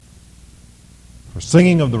for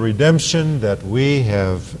singing of the redemption that we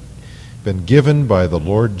have been given by the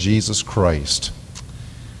Lord Jesus Christ.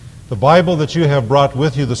 The Bible that you have brought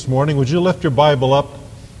with you this morning, would you lift your Bible up?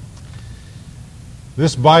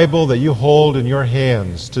 This Bible that you hold in your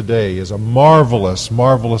hands today is a marvelous,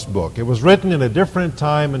 marvelous book. It was written in a different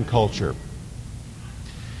time and culture,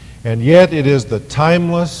 and yet it is the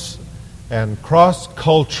timeless and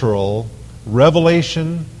cross-cultural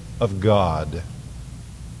revelation of God.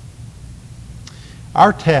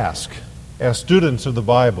 Our task as students of the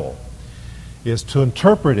Bible is to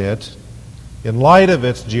interpret it in light of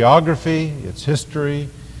its geography, its history,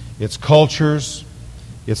 its cultures,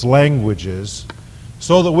 its languages,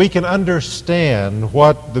 so that we can understand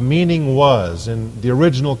what the meaning was in the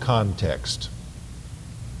original context.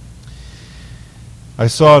 I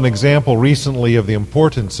saw an example recently of the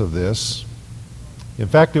importance of this. In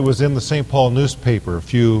fact, it was in the St. Paul newspaper a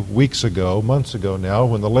few weeks ago, months ago now,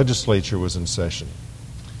 when the legislature was in session.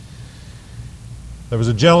 There was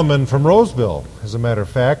a gentleman from Roseville, as a matter of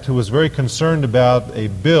fact, who was very concerned about a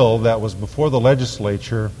bill that was before the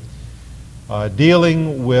legislature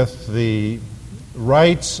dealing with the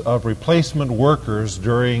rights of replacement workers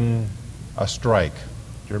during a strike.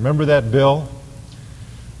 Do you remember that bill?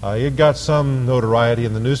 It got some notoriety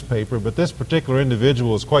in the newspaper, but this particular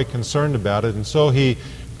individual was quite concerned about it, and so he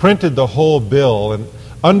printed the whole bill and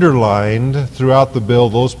underlined throughout the bill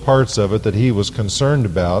those parts of it that he was concerned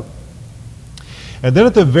about. And then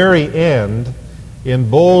at the very end,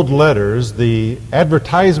 in bold letters, the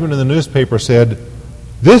advertisement in the newspaper said,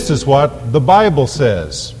 "This is what the Bible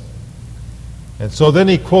says." And so then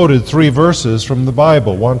he quoted 3 verses from the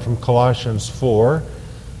Bible, one from Colossians 4,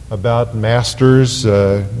 about masters,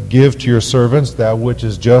 give to your servants that which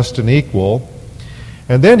is just and equal.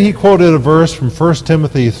 And then he quoted a verse from 1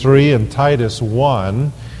 Timothy 3 and Titus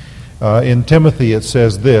 1. In Timothy it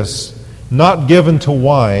says this, "Not given to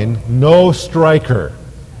wine, no striker.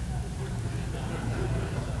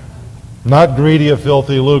 Not greedy of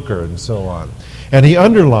filthy lucre," and so on. And he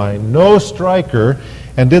underlined, "no striker,"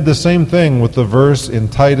 and did the same thing with the verse in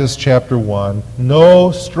Titus chapter 1,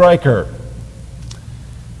 "no striker."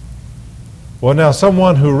 Well, now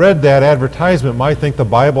someone who read that advertisement might think the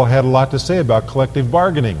Bible had a lot to say about collective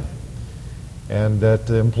bargaining and that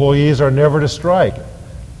employees are never to strike.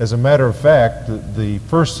 As a matter of fact, the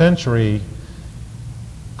first century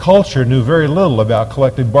culture knew very little about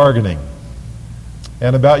collective bargaining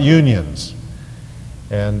and about unions.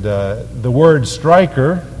 And the word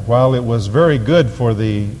striker, while it was very good for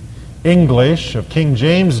the English of King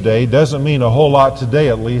James' day, doesn't mean a whole lot today,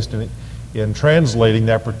 at least in translating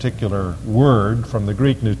that particular word from the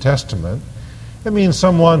Greek New Testament. It means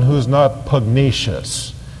someone who's not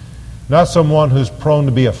pugnacious, not someone who's prone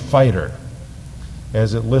to be a fighter,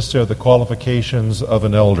 as it lists there the qualifications of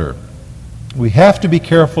an elder. We have to be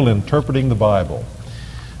careful in interpreting the Bible,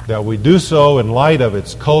 that we do so in light of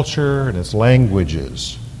its culture and its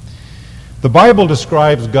languages. The Bible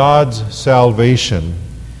describes God's salvation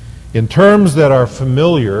in terms that are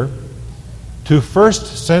familiar to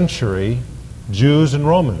first century Jews and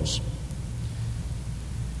Romans.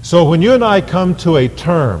 So when you and I come to a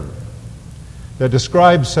term that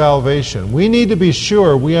describes salvation, we need to be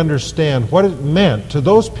sure we understand what it meant to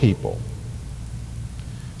those people.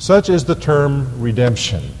 Such is the term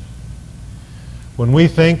redemption. When we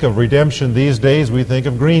think of redemption these days, we think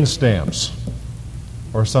of green stamps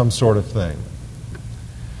or some sort of thing.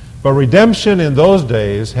 But redemption in those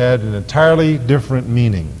days had an entirely different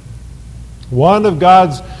meaning. One of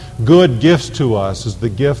God's good gifts to us is the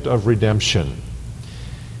gift of redemption.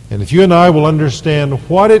 And if you and I will understand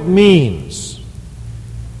what it means,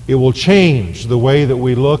 it will change the way that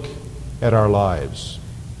we look at our lives.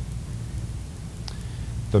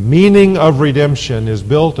 The meaning of redemption is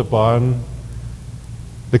built upon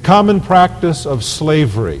the common practice of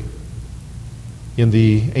slavery in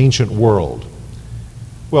the ancient world.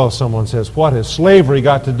 Well, someone says, "What has slavery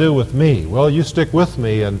got to do with me?" Well, you stick with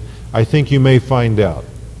me and I think you may find out.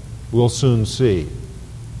 We'll soon see.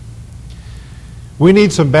 We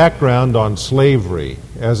need some background on slavery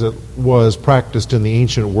as it was practiced in the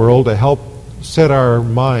ancient world to help set our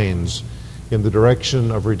minds in the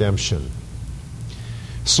direction of redemption.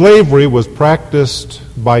 Slavery was practiced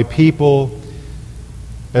by people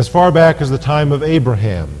as far back as the time of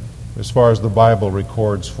Abraham, as far as the Bible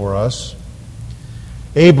records for us.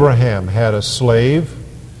 Abraham had a slave.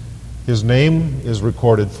 His name is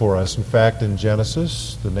recorded for us, in fact, in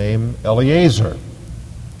Genesis, the name Eliezer.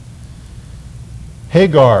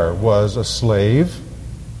 Hagar was a slave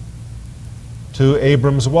to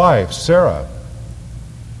Abram's wife, Sarah.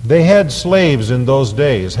 They had slaves in those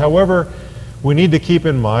days. However, we need to keep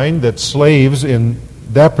in mind that slaves in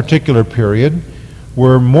that particular period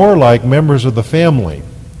were more like members of the family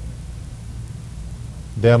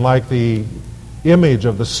than like the image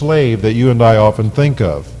of the slave that you and I often think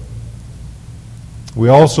of. We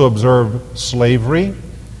also observe slavery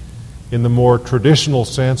in the more traditional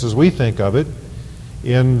sense as we think of it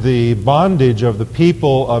in the bondage of the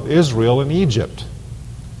people of Israel in Egypt.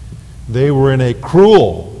 They were in a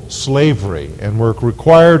cruel slavery and were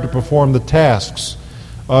required to perform the tasks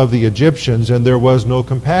of the Egyptians, and there was no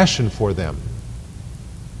compassion for them.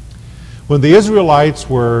 When the Israelites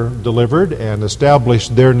were delivered and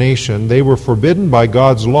established their nation, they were forbidden by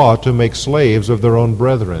God's law to make slaves of their own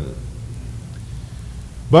brethren.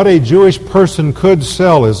 But a Jewish person could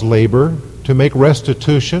sell his labor to make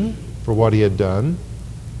restitution for what he had done,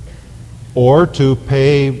 or to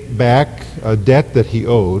pay back a debt that he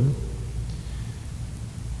owed.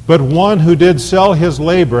 But one who did sell his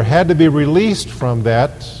labor had to be released from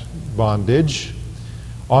that bondage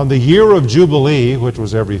on the year of Jubilee, which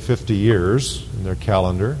was every 50 years in their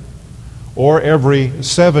calendar, or every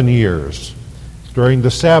 7 years during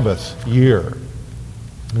the Sabbath year.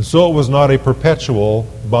 And so it was not a perpetual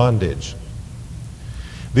bondage.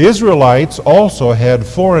 The Israelites also had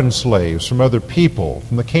foreign slaves from other people,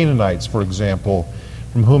 from the Canaanites, for example,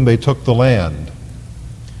 from whom they took the land.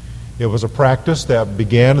 It was a practice that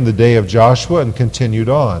began in the day of Joshua and continued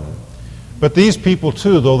on. But these people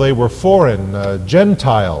too, though they were foreign,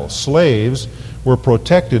 Gentile slaves, were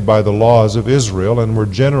protected by the laws of Israel and were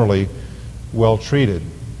generally well treated.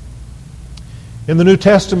 In the New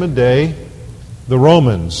Testament day, the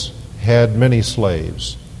Romans had many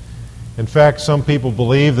slaves. In fact, some people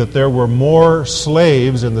believe that there were more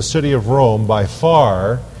slaves in the city of Rome by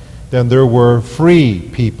far than there were free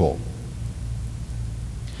people.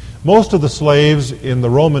 Most of the slaves in the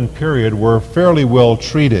Roman period were fairly well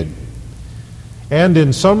treated, and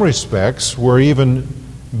in some respects were even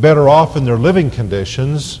better off in their living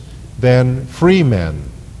conditions than free men.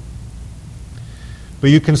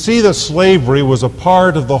 But you can see that slavery was a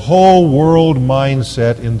part of the whole world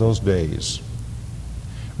mindset in those days.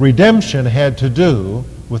 Redemption had to do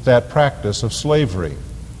with that practice of slavery.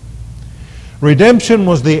 Redemption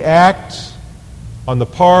was the act on the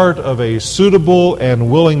part of a suitable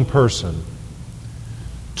and willing person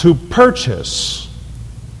to purchase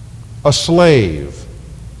a slave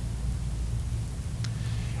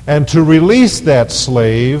and to release that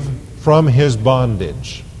slave from his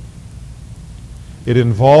bondage. It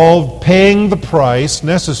involved paying the price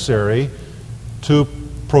necessary to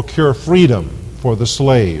procure freedom for the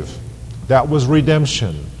slave. That was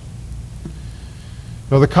redemption.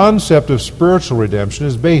 Now, the concept of spiritual redemption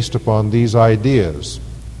is based upon these ideas.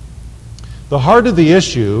 The heart of the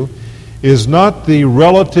issue is not the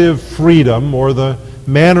relative freedom or the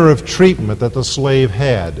manner of treatment that the slave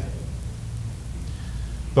had.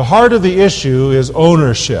 The heart of the issue is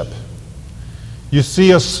ownership. You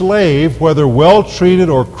see, a slave, whether well treated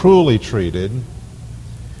or cruelly treated,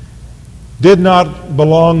 did not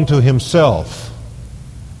belong to himself.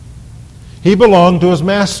 He belonged to his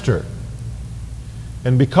master.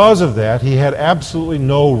 And because of that, he had absolutely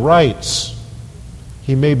no rights.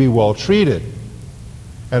 He may be well treated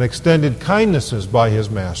and extended kindnesses by his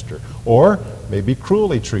master, or may be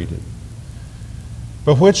cruelly treated.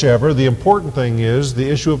 But whichever, the important thing is the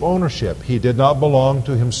issue of ownership. He did not belong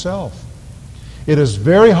to himself. It is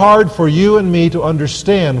very hard for you and me to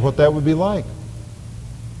understand what that would be like.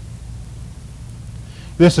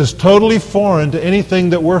 This is totally foreign to anything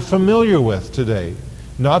that we're familiar with today.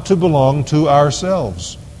 Not to belong to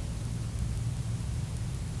ourselves.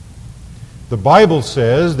 The Bible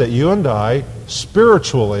says that you and I,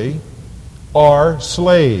 spiritually, are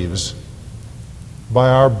slaves by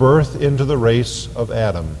our birth into the race of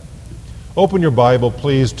Adam. Open your Bible,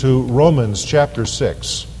 please, to Romans chapter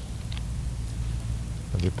 6.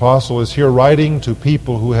 The apostle is here writing to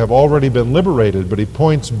people who have already been liberated, but he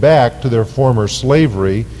points back to their former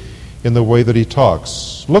slavery in the way that he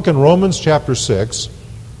talks. Look in Romans chapter 6.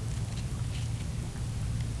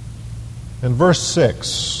 In verse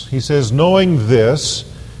 6, he says, knowing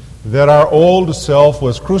this, that our old self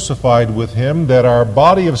was crucified with him, that our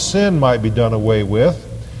body of sin might be done away with,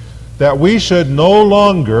 that we should no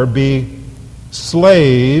longer be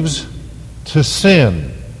slaves to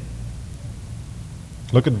sin.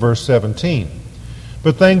 Look at verse 17.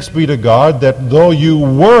 But thanks be to God that though you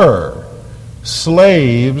were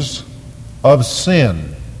slaves of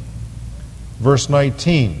sin. Verse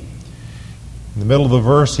 19. In the middle of the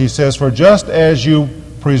verse, he says, for just as you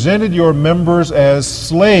presented your members as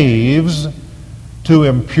slaves to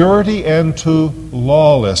impurity and to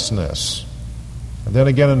lawlessness. And then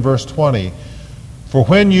again in verse 20, For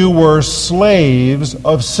when you were slaves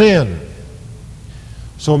of sin.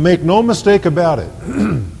 So make no mistake about it.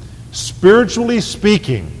 Spiritually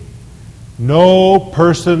speaking, no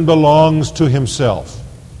person belongs to himself.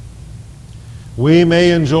 We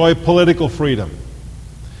may enjoy political freedom.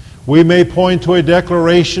 We may point to a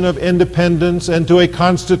Declaration of Independence and to a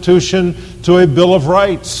Constitution, to a Bill of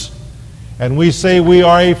Rights. And we say we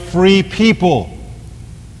are a free people.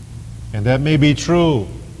 And that may be true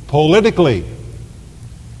politically.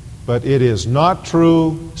 But it is not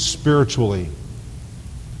true spiritually.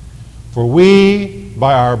 For we,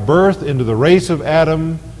 by our birth into the race of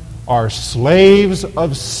Adam, are slaves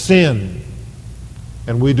of sin.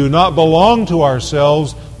 And we do not belong to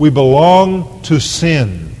ourselves, we belong to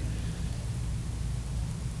sin.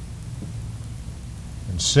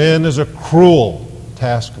 And sin is a cruel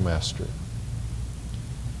taskmaster.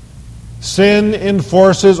 Sin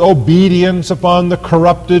enforces obedience upon the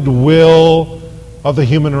corrupted will of the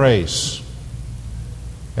human race.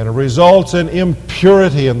 And it results in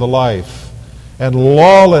impurity in the life and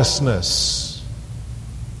lawlessness.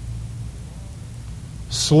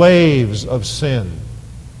 Slaves of sin.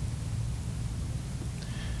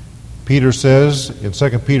 Peter says in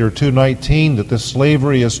 2 Peter 2:19 that this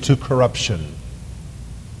slavery is to corruption.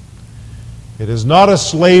 It is not a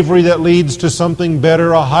slavery that leads to something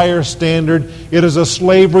better, a higher standard. It is a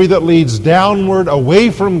slavery that leads downward,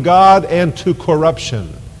 away from God, and to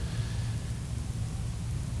corruption.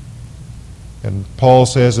 And Paul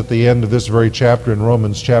says at the end of this very chapter in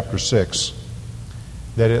Romans chapter 6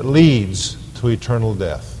 that it leads to eternal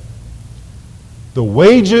death. The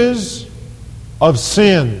wages of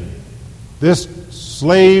sin, this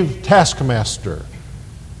slave taskmaster,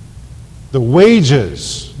 the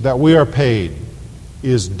wages that we are paid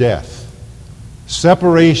is death,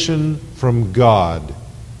 separation from God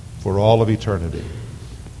for all of eternity.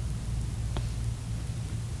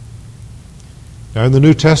 Now in the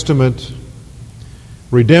New Testament,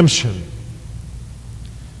 redemption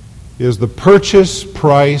is the purchase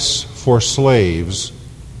price for slaves,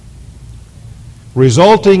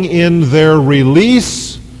 resulting in their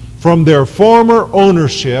release from their former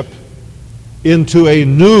ownership into a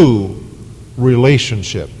new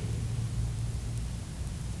relationship.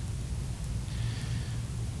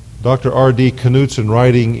 Dr. R.D. Knudsen,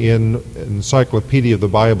 writing in Encyclopedia of the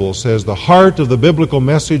Bible, says the heart of the biblical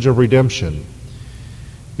message of redemption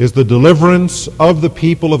is the deliverance of the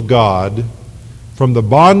people of God from the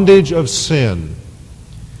bondage of sin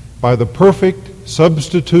by the perfect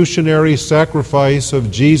substitutionary sacrifice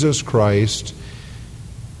of Jesus Christ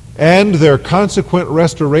and their consequent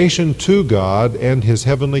restoration to God and His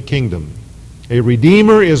heavenly kingdom. A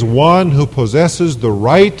redeemer is one who possesses the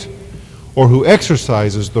right or who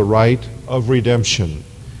exercises the right of redemption.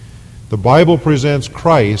 The Bible presents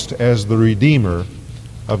Christ as the Redeemer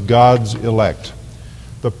of God's elect.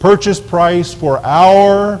 The purchase price for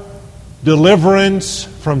our deliverance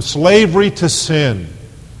from slavery to sin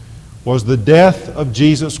was the death of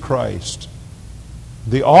Jesus Christ,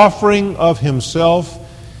 the offering of Himself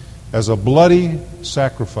as a bloody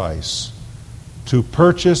sacrifice to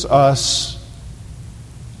purchase us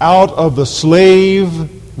out of the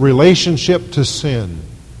slave relationship to sin,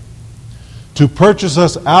 to purchase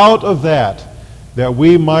us out of that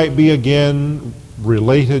we might be again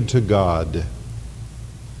related to God.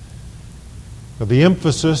 Now, the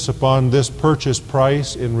emphasis upon this purchase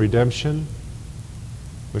price in redemption,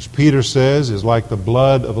 which Peter says is like the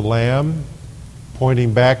blood of a lamb,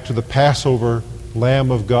 pointing back to the Passover Lamb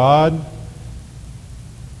of God.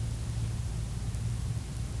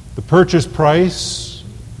 The purchase price,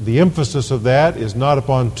 the emphasis of that is not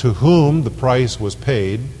upon to whom the price was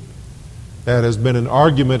paid. That has been an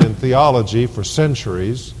argument in theology for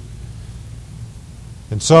centuries.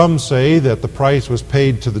 And some say that the price was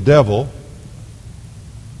paid to the devil.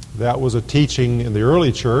 That was a teaching in the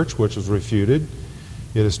early church which was refuted.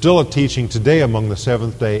 It is still a teaching today among the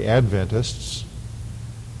Seventh-day Adventists.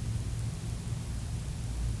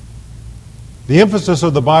 The emphasis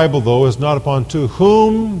of the Bible, though, is not upon to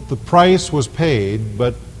whom the price was paid,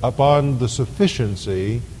 but upon the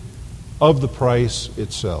sufficiency of the price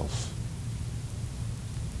itself.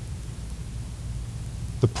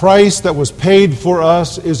 The price that was paid for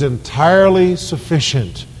us is entirely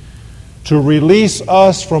sufficient to release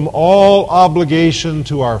us from all obligation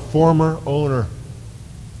to our former owner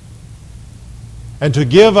and to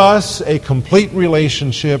give us a complete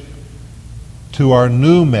relationship to our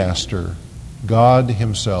new master, God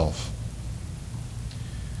Himself.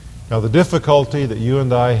 Now, the difficulty that you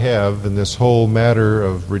and I have in this whole matter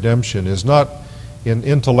of redemption is not in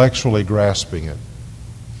intellectually grasping it.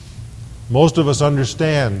 Most of us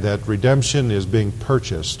understand that redemption is being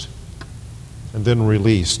purchased and then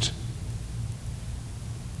released.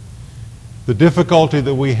 The difficulty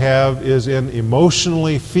that we have is in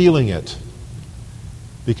emotionally feeling it,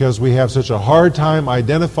 because we have such a hard time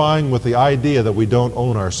identifying with the idea that we don't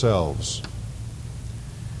own ourselves.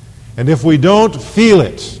 And if we don't feel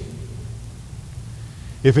it,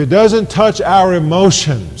 if it doesn't touch our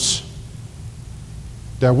emotions,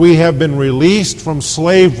 that we have been released from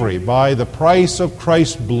slavery by the price of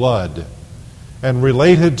Christ's blood and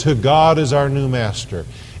related to God as our new master,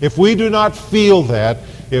 if we do not feel that,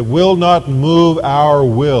 it will not move our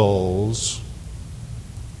wills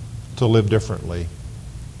to live differently.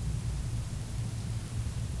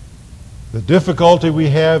 The difficulty we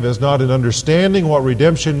have is not in understanding what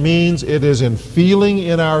redemption means, it is in feeling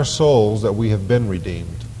in our souls that we have been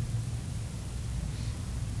redeemed.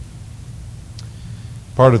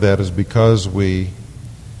 Part of that is because we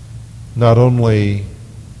not only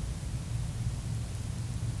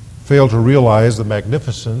fail to realize the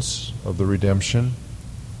magnificence of the redemption,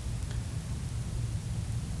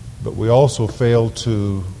 but we also fail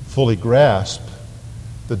to fully grasp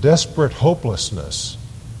the desperate hopelessness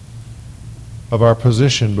of our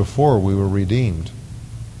position before we were redeemed.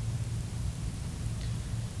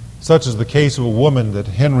 Such is the case of a woman that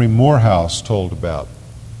Henry Morehouse told about.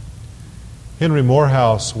 Henry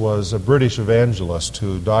Morehouse was a British evangelist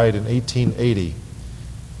who died in 1880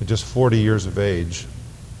 at just 40 years of age.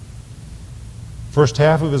 First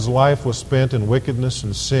half of his life was spent in wickedness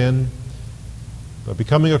and sin. But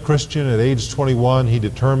becoming a Christian at age 21, he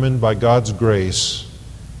determined by God's grace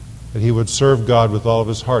that he would serve God with all of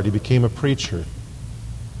his heart. He became a preacher.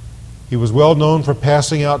 He was well known for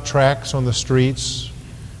passing out tracts on the streets,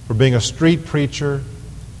 for being a street preacher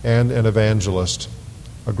and an evangelist,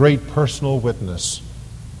 a great personal witness.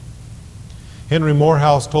 Henry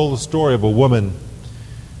Morehouse told the story of a woman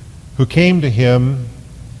who came to him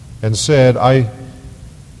and said, "I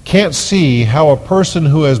can't see how a person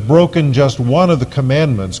who has broken just one of the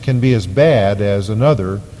commandments can be as bad as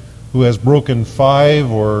another who has broken 5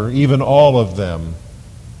 or even all of them."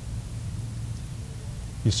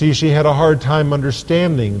 You see, she had a hard time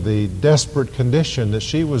understanding the desperate condition that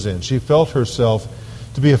she was in. She felt herself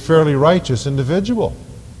to be a fairly righteous individual,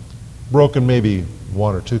 broken maybe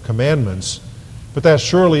 1 or 2 commandments, but that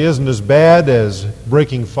surely isn't as bad as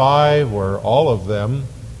breaking 5 or all of them.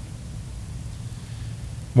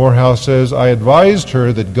 Morehouse says, "I advised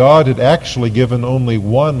her that God had actually given only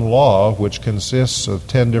one law, which consists of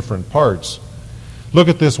 10 different parts. Look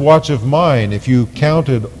at this watch of mine. If you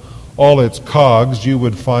counted all its cogs, you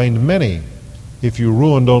would find many. If you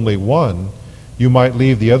ruined only one, you might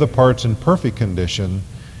leave the other parts in perfect condition,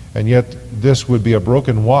 and yet this would be a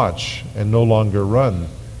broken watch and no longer run."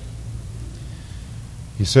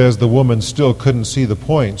 He says the woman still couldn't see the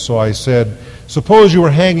point, so I said, "Suppose you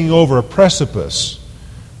were hanging over a precipice,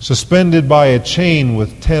 suspended by a chain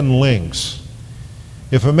with 10 links.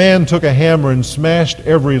 If a man took a hammer and smashed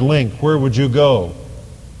every link, where would you go?"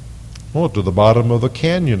 "Well, to the bottom of the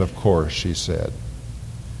canyon, of course," she said.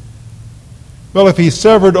 "Well, if he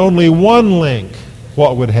severed only one link,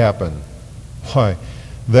 what would happen?" "Why,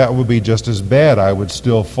 that would be just as bad. I would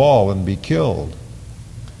still fall and be killed."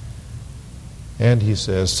 And he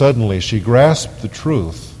says, suddenly she grasped the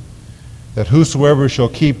truth that whosoever shall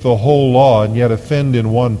keep the whole law and yet offend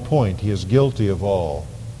in one point, he is guilty of all.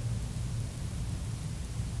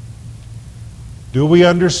 Do we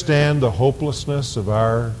understand the hopelessness of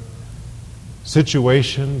our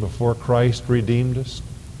situation before Christ redeemed us?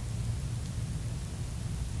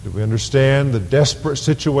 Do we understand the desperate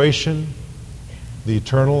situation, the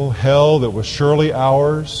eternal hell that was surely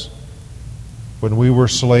ours when we were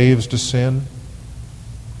slaves to sin?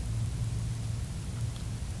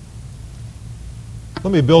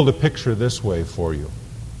 Let me build a picture this way for you.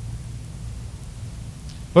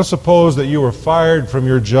 Let's suppose that you were fired from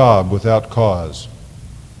your job without cause.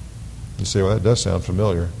 You say, well, that does sound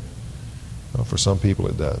familiar. Well, for some people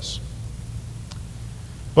it does.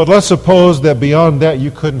 But let's suppose that beyond that you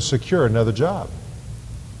couldn't secure another job.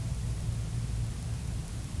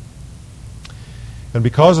 And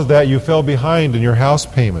because of that you fell behind in your house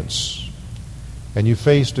payments and you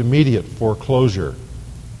faced immediate foreclosure.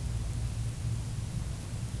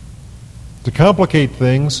 To complicate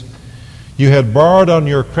things, you had borrowed on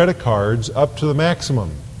your credit cards up to the maximum.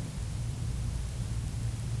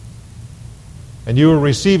 And you were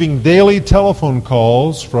receiving daily telephone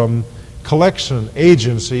calls from collection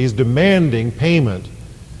agencies demanding payment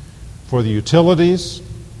for the utilities,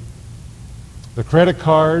 the credit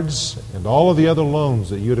cards, and all of the other loans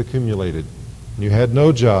that you had accumulated. And you had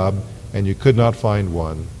no job, and you could not find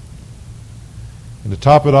one. And to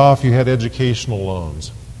top it off, you had educational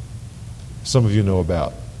loans. Some of you know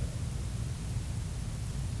about.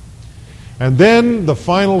 And then the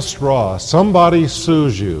final straw, somebody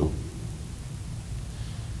sues you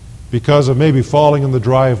because of maybe falling in the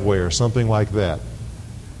driveway or something like that.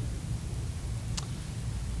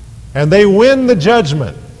 And they win the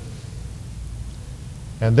judgment.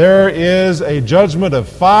 And there is a judgment of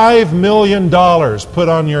 $5 million put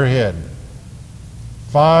on your head.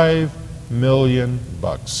 $5 million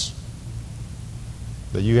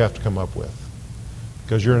that you have to come up with,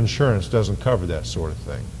 because your insurance doesn't cover that sort of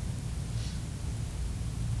thing.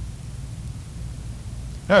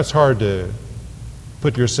 Now, it's hard to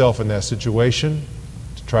put yourself in that situation,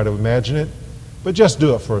 to try to imagine it, but just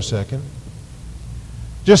do it for a second.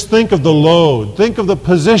 Just think of the load. Think of the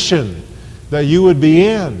position that you would be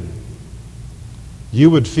in. You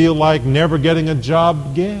would feel like never getting a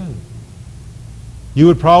job again. You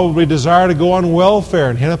would probably desire to go on welfare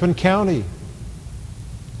in Hennepin County.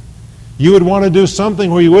 You would want to do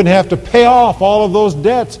something where you wouldn't have to pay off all of those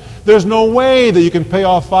debts. There's no way that you can pay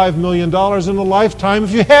off $5 million in a lifetime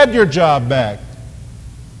if you had your job back.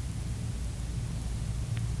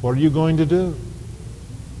 What are you going to do?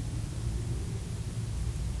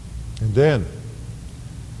 And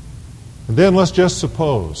then let's just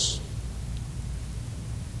suppose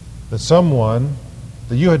that someone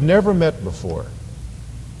that you had never met before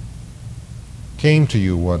came to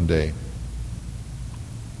you one day,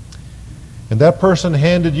 and that person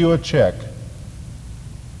handed you a check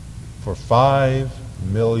for $5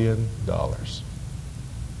 million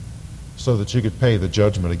so that you could pay the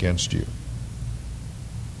judgment against you.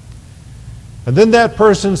 And then that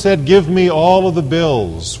person said, give me all of the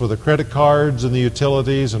bills for the credit cards and the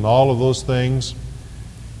utilities and all of those things,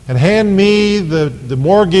 and hand me the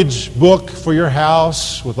mortgage book for your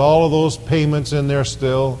house with all of those payments in there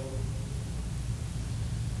still.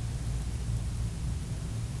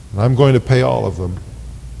 And I'm going to pay all of them.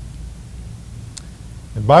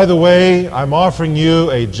 And by the way, I'm offering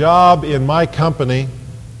you a job in my company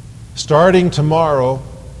starting tomorrow.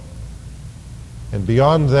 And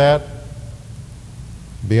beyond that,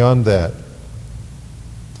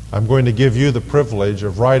 I'm going to give you the privilege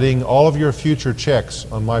of writing all of your future checks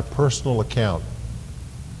on my personal account.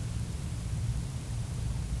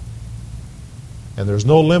 And there's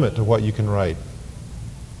no limit to what you can write.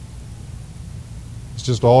 It's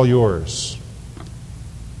just all yours.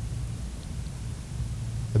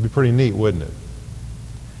 It'd be pretty neat, wouldn't it?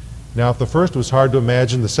 Now, if the first was hard to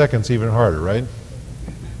imagine, the second's even harder, right?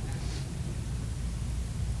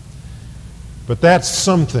 But that's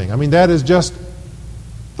something. I mean, that is just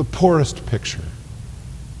the poorest picture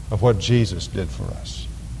of what Jesus did for us.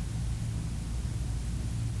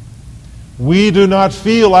 We do not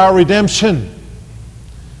feel our redemption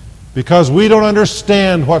because we don't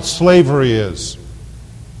understand what slavery is.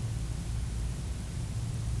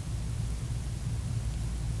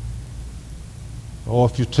 Oh,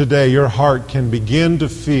 if today your heart can begin to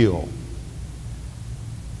feel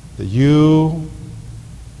that you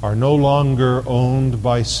are no longer owned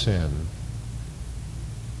by sin,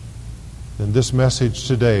 then this message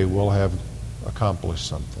today will have accomplished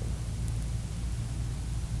something.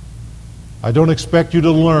 I don't expect you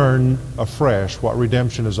to learn afresh what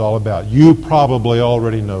redemption is all about. You probably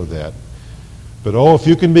already know that. But oh, if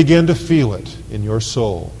you can begin to feel it in your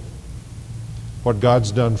soul, what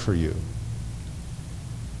God's done for you.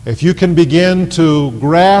 If you can begin to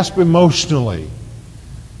grasp emotionally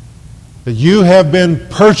that you have been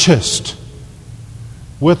purchased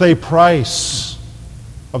with a price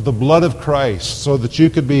of the blood of Christ so that you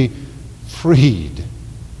could be freed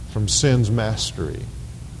from sin's mastery,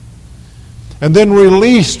 and then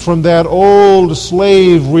released from that old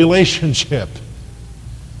slave relationship,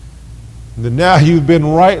 and that now you've been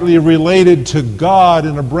rightly related to God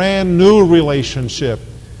in a brand new relationship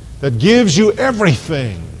that gives you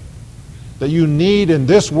everything that you need in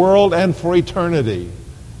this world and for eternity.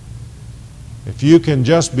 If you can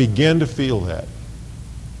just begin to feel that,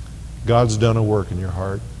 God's done a work in your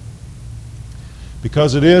heart.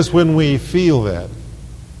 Because it is when we feel that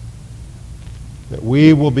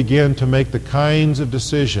we will begin to make the kinds of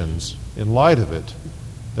decisions in light of it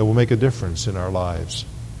that will make a difference in our lives.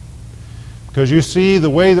 Because you see, the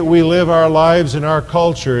way that we live our lives in our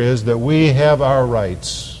culture is that we have our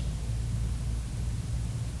rights.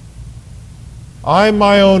 I'm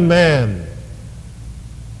my own man.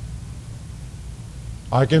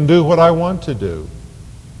 I can do what I want to do.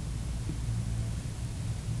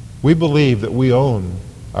 We believe that we own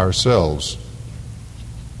ourselves.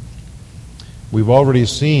 We've already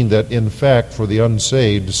seen that, in fact, for the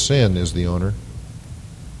unsaved, sin is the owner.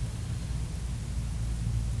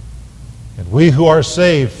 We who are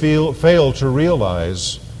saved fail to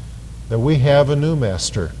realize that we have a new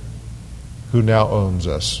master who now owns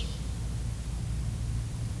us.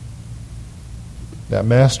 That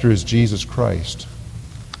master is Jesus Christ.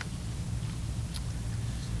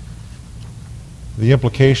 The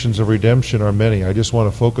implications of redemption are many. I just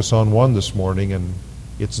want to focus on one this morning, and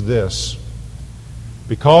it's this.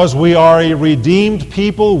 Because we are a redeemed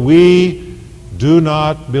people, we do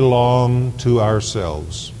not belong to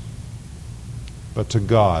ourselves, but to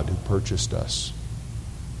God who purchased us.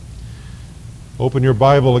 Open your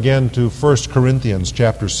Bible again to 1 Corinthians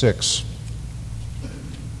chapter 6.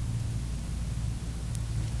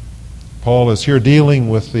 Paul is here dealing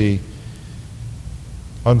with the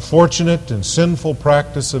unfortunate and sinful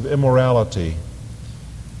practice of immorality,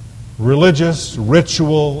 religious,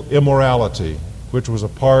 ritual immorality, which was a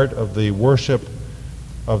part of the worship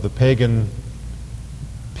of the pagan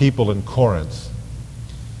people in Corinth.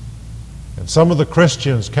 And some of the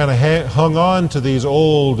Christians kind of hung on to these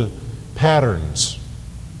old patterns.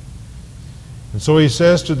 And so he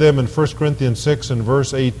says to them in 1 Corinthians 6 and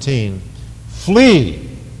verse 18, "Flee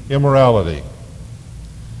immorality.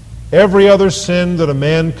 Every other sin that a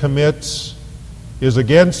man commits is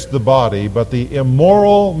against the body, but the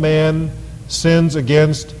immoral man sins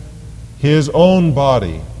against his own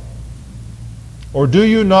body. Or do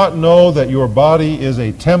you not know that your body is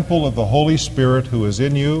a temple of the Holy Spirit who is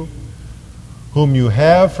in you, whom you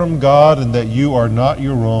have from God, and that you are not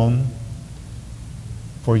your own?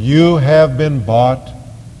 For you have been bought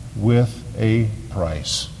with a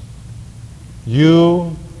price."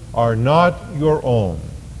 You are not your own.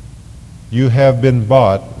 You have been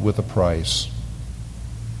bought with a price.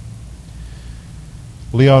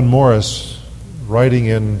 Leon Morris, writing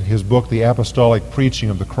in his book, The Apostolic Preaching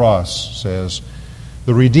of the Cross, says,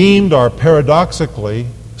 "The redeemed are paradoxically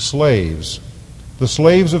slaves, the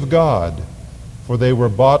slaves of God, for they were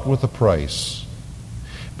bought with a price.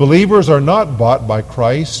 Believers are not brought by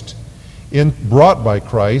Christ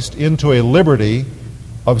into a liberty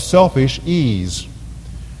of selfish ease.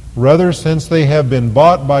 Rather, since they have been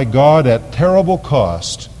bought by God at terrible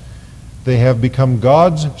cost, they have become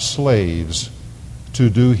God's slaves to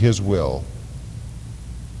do His will."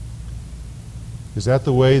 Is that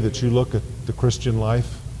the way that you look at the Christian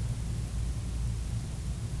life?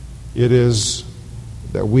 It is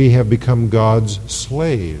that we have become God's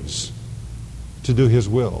slaves to do His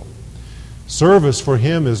will. Service for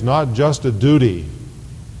Him is not just a duty,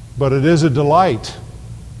 but it is a delight.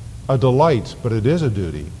 A delight, but it is a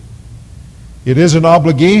duty. It is an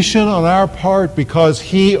obligation on our part because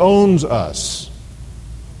He owns us.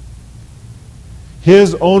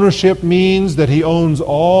 His ownership means that He owns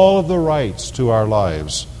all of the rights to our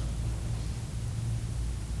lives.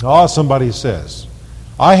 Somebody says,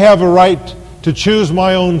 "I have a right to choose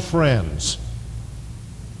my own friends.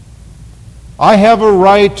 I have a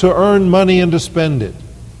right to earn money and to spend it.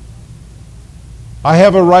 I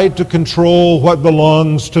have a right to control what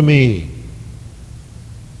belongs to me.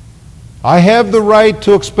 I have the right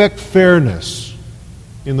to expect fairness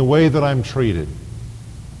in the way that I'm treated.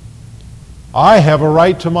 I have a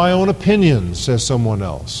right to my own opinions," says someone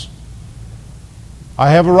else.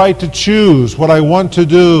 "I have a right to choose what I want to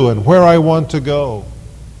do and where I want to go.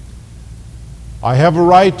 I have a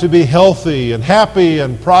right to be healthy and happy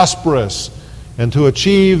and prosperous and to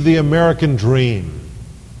achieve the American dream."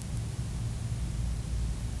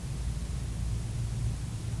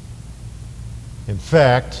 In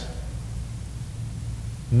fact,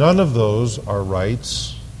 none of those are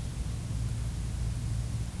rights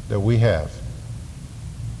that we have.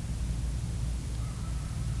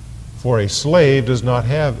 For a slave does not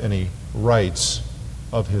have any rights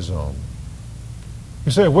of his own.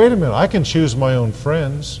 You say, "Wait a minute, I can choose my own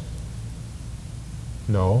friends."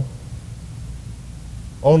 No.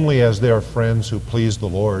 Only as they are friends who please the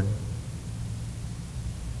Lord.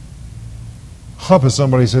 If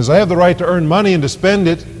somebody says, "I have the right to earn money and to spend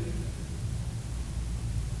it,"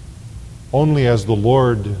 only as the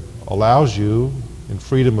Lord allows you in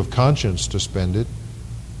freedom of conscience to spend it.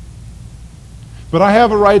 "But I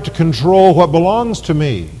have a right to control what belongs to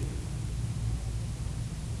me,"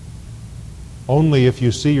 only if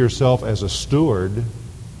you see yourself as a steward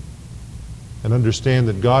and understand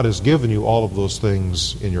that God has given you all of those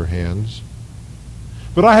things in your hands.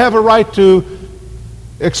 "But I have a right to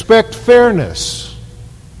expect fairness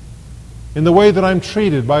in the way that I'm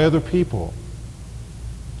treated by other people."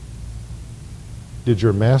 Did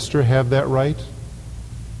your master have that right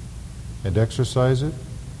and exercise it?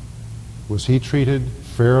 Was he treated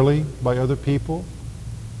fairly by other people?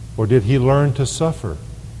 Or did he learn to suffer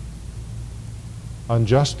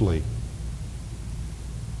unjustly?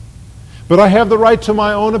 But I have the right to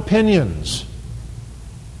my own opinions,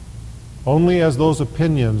 only as those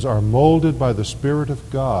opinions are molded by the Spirit of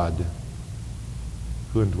God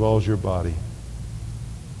who indwells your body.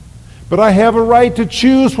 But I have a right to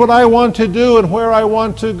choose what I want to do and where I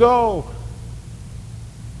want to go,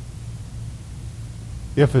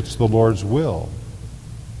 if it's the Lord's will.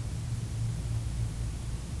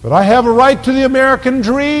 But I have a right to the American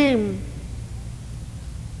dream,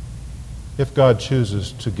 if God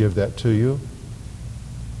chooses to give that to you.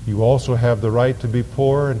 You also have the right to be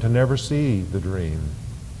poor and to never see the dream.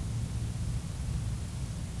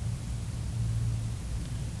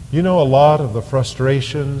 You know, a lot of the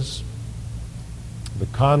frustrations, the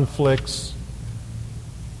conflicts,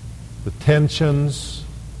 the tensions,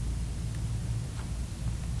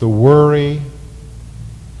 the worry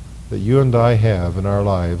that you and I have in our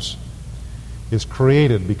lives is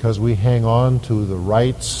created because we hang on to the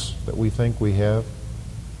rights that we think we have.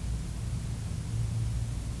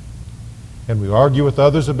 And we argue with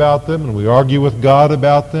others about them, and we argue with God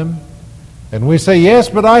about them. And we say, yes,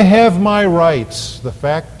 but I have my rights. The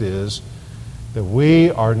fact is that we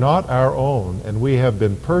are not our own, and we have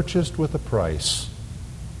been purchased with a price.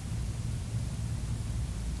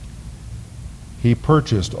 He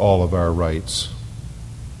purchased all of our rights.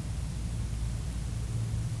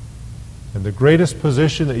 And the greatest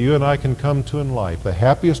position that you and I can come to in life, the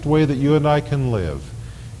happiest way that you and I can live,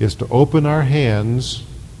 is to open our hands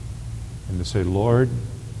and to say, Lord,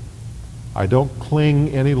 I don't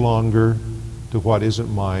cling any longer to what isn't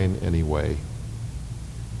mine anyway.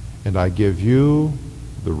 And I give you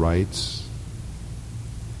the rights,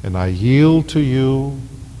 and I yield to you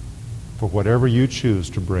for whatever you choose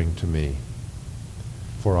to bring to me.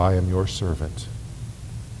 For I am your servant,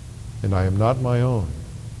 and I am not my own.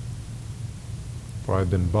 For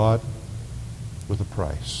I've been bought with a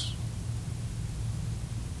price.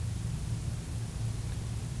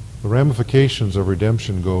 The ramifications of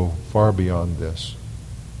redemption go far beyond this.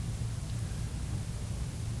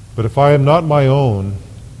 But if I am not my own,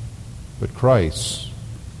 but Christ's,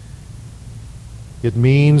 it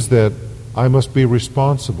means that I must be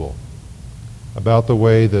responsible about the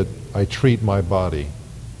way that I treat my body.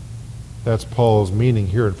 That's Paul's meaning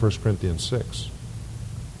here in 1 Corinthians 6.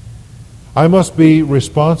 I must be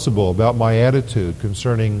responsible about my attitude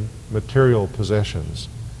concerning material possessions.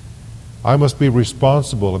 I must be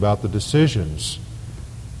responsible about the decisions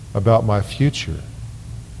about my future,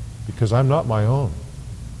 because I'm not my own.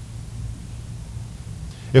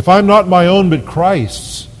 If I'm not my own but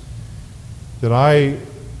Christ's, then I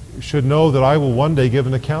should know that I will one day give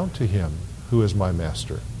an account to Him who is my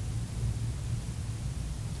master.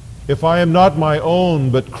 If I am not my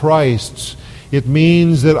own but Christ's, it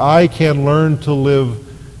means that I can learn to live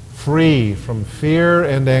free from fear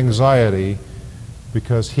and anxiety,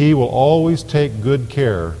 because He will always take good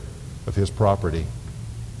care of His property.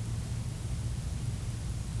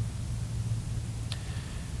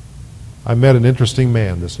 I met an interesting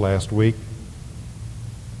man this last week.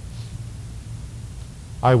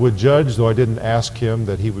 I would judge, though I didn't ask him,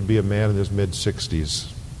 that he would be a man in his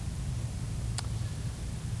mid-60s.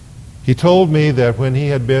 He told me that when he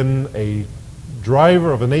had been a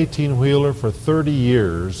driver of an 18-wheeler for 30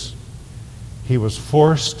 years, he was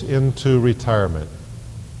forced into retirement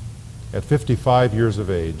at 55 years of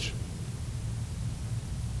age.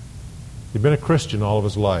 He'd been a Christian all of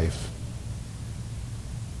his life.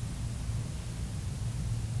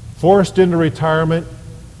 Forced into retirement,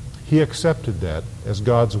 he accepted that as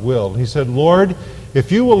God's will. And he said, Lord,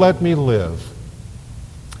 if you will let me live,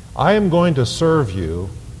 I am going to serve you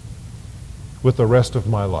with the rest of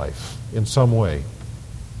my life in some way.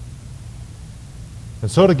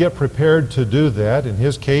 And so to get prepared to do that, in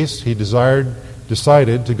his case, he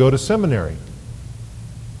decided to go to seminary.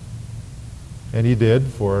 And he did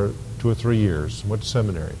for 2 or 3 years, went to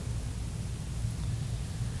seminary.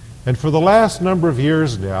 And for the last number of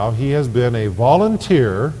years now, he has been a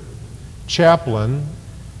volunteer chaplain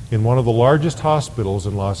in one of the largest hospitals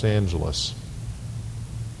in Los Angeles.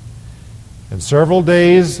 And several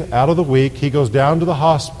days out of the week, he goes down to the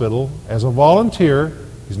hospital as a volunteer.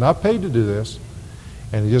 He's not paid to do this.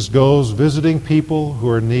 And he just goes visiting people who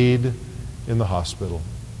are in need in the hospital.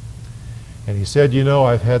 And he said, you know,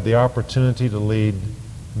 I've had the opportunity to lead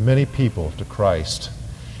many people to Christ.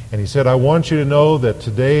 And he said, I want you to know that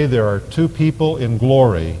today there are 2 people in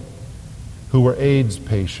glory who were AIDS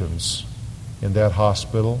patients in that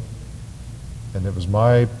hospital. And it was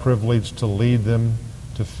my privilege to lead them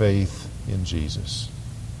to faith in Jesus.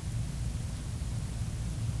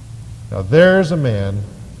 Now there's a man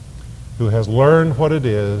who has learned what it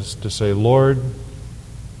is to say, Lord,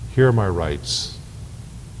 here are my rights.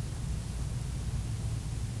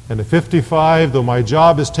 And at 55, though my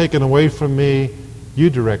job is taken away from me, you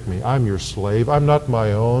direct me. I'm your slave. I'm not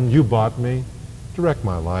my own. You bought me. Direct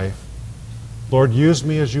my life. Lord, use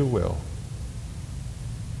me as you will.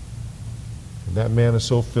 And that man is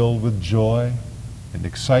so filled with joy and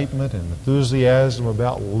excitement and enthusiasm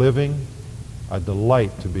about living, a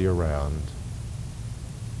delight to be around.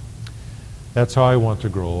 That's how I want to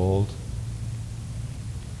grow old.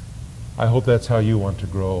 I hope that's how you want to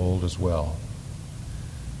grow old as well.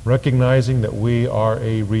 Recognizing that we are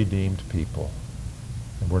a redeemed people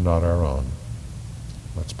and we're not our own.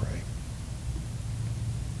 Let's pray.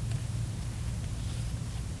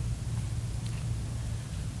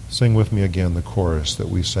 Sing with me again the chorus that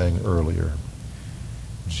we sang earlier.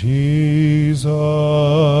 Jesus,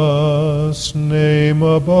 name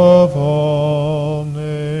above all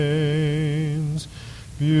names,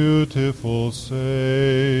 beautiful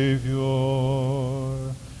Savior,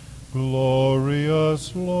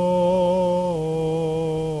 glorious Lord,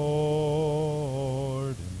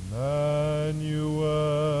 Emmanuel,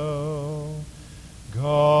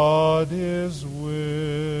 God is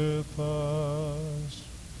with us,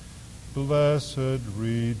 blessed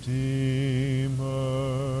Redeemer,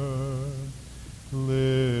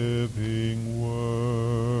 living Word.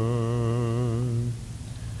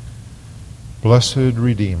 Blessed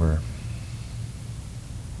Redeemer,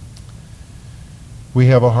 we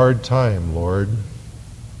have a hard time, Lord,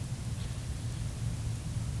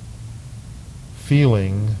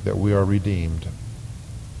 feeling that we are redeemed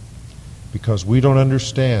because we don't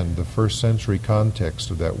understand the first century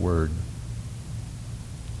context of that word.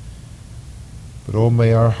 But oh,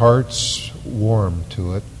 may our hearts warm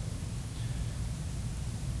to it,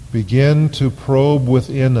 begin to probe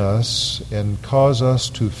within us and cause us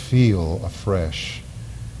to feel afresh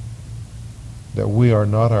that we are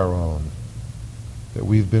not our own, that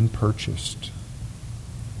we've been purchased,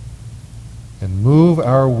 and move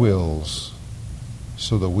our wills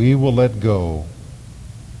so that we will let go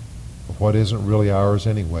of what isn't really ours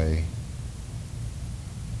anyway,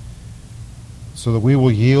 so that we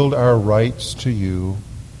will yield our rights to you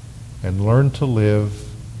and learn to live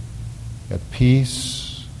at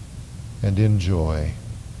peace and in joy,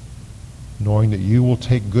 knowing that you will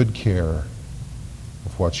take good care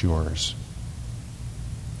of what's yours.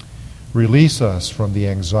 Release us from the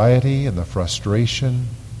anxiety and the frustration,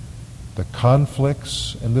 the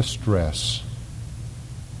conflicts and the stress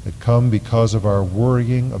that come because of our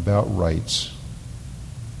worrying about rights,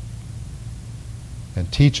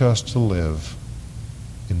 and teach us to live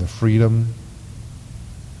in the freedom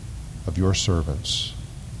of your servants.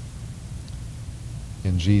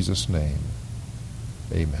 In Jesus' name,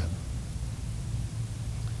 amen.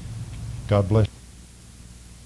 God bless you.